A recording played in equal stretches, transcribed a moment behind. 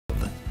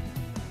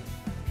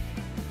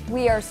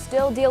We are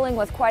still dealing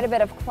with quite a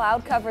bit of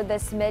cloud cover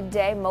this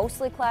midday,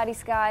 mostly cloudy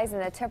skies, and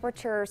the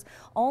temperatures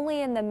only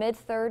in the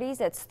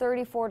mid-30s. It's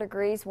 34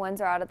 degrees.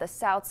 Winds are out of the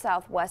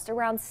south-southwest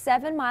around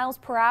 7 miles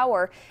per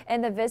hour,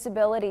 and the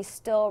visibility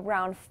still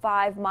around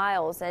 5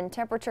 miles. And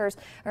temperatures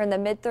are in the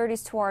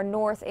mid-30s to our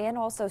north and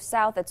also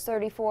south. It's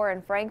 34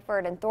 in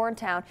Frankfort and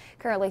Thorntown,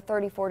 currently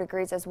 34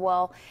 degrees as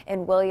well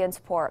in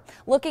Williamsport.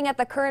 Looking at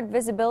the current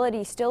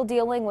visibility, still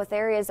dealing with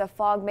areas of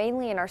fog,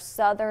 mainly in our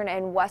southern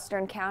and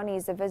western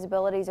counties. The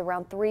visibility is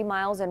around 3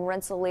 miles in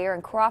Rensselaer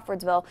and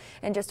Crawfordsville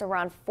and just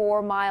around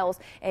 4 miles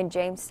in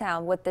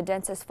Jamestown, with the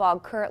densest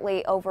fog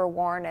currently over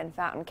Warren and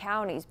Fountain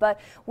counties. But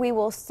we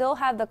will still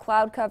have the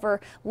cloud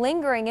cover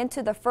lingering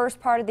into the first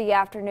part of the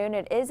afternoon.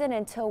 It isn't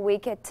until we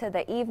get to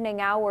the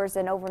evening hours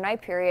and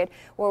overnight period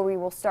where we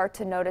will start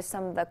to notice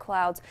some of the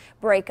clouds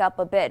break up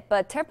a bit.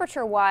 But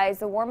temperature wise,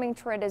 the warming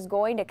trend is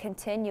going to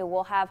continue.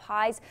 We'll have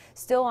highs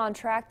still on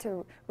track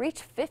to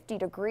reach 50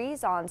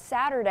 degrees on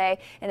Saturday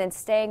and then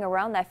staying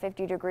around that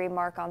 50-degree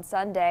mark on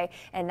Sunday,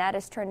 and that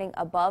is trending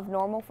above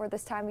normal for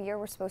this time of year.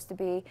 We're supposed to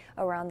be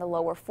around the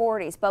lower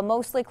 40s, but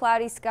mostly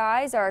cloudy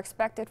skies are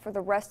expected for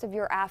the rest of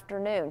your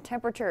afternoon.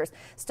 Temperatures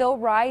still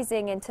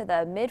rising into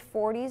the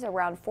mid-40s,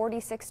 around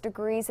 46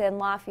 degrees in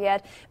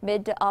Lafayette,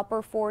 mid to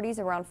upper 40s,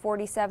 around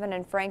 47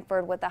 in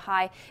Frankfort, with a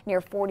high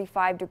near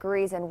 45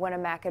 degrees in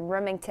Winnemac and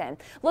Remington.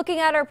 Looking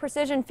at our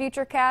precision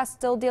futurecast,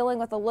 still dealing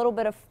with a little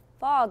bit of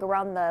fog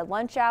around the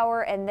lunch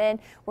hour, and then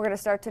we're going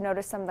to start to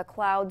notice some of the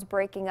clouds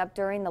breaking up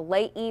during the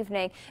late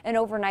evening and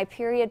overnight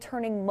period,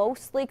 turning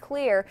mostly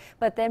clear.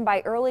 But then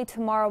by early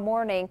tomorrow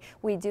morning,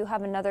 we do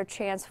have another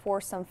chance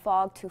for some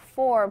fog to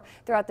form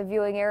throughout the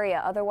viewing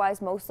area.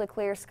 Otherwise, mostly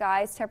clear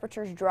skies.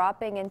 Temperatures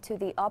dropping into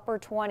the upper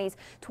 20s,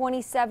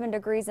 27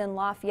 degrees in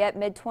Lafayette,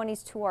 mid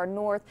 20s to our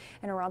north,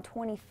 and around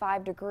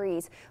 25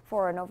 degrees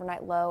for an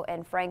overnight low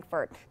in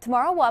Frankfort.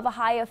 Tomorrow we'll have a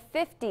high of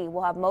 50.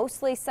 We'll have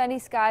mostly sunny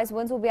skies.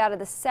 Winds will be out of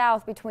the south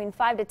between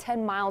 5 to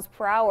 10 miles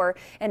per hour,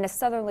 and the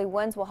southerly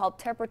winds will help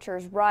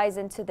temperatures rise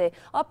into the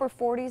upper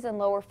 40s and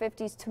lower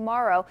 50s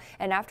tomorrow.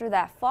 And after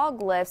that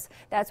fog lifts,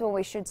 that's when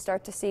we should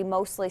start to see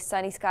mostly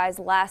sunny skies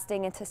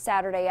lasting into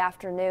Saturday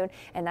afternoon,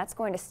 and that's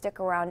going to stick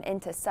around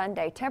into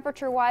Sunday.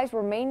 Temperature wise,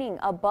 remaining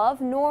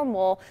above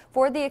normal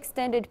for the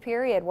extended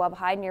period. We'll have a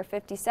high near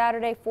 50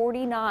 Saturday,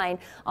 49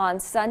 on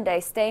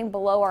Sunday, staying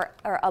below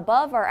or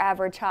above our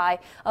average high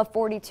of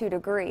 42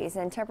 degrees,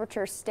 and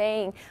temperatures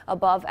staying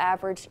above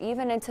average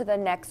even into the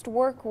next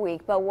work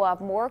week. But we'll have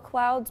more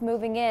clouds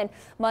moving in.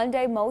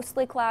 Monday,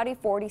 mostly cloudy,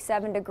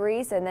 47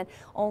 degrees, and then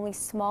only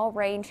small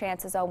rain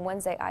chances on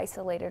Wednesday,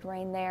 isolated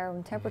rain there,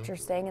 and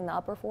temperatures staying in the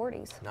upper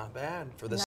 40s. Not bad for the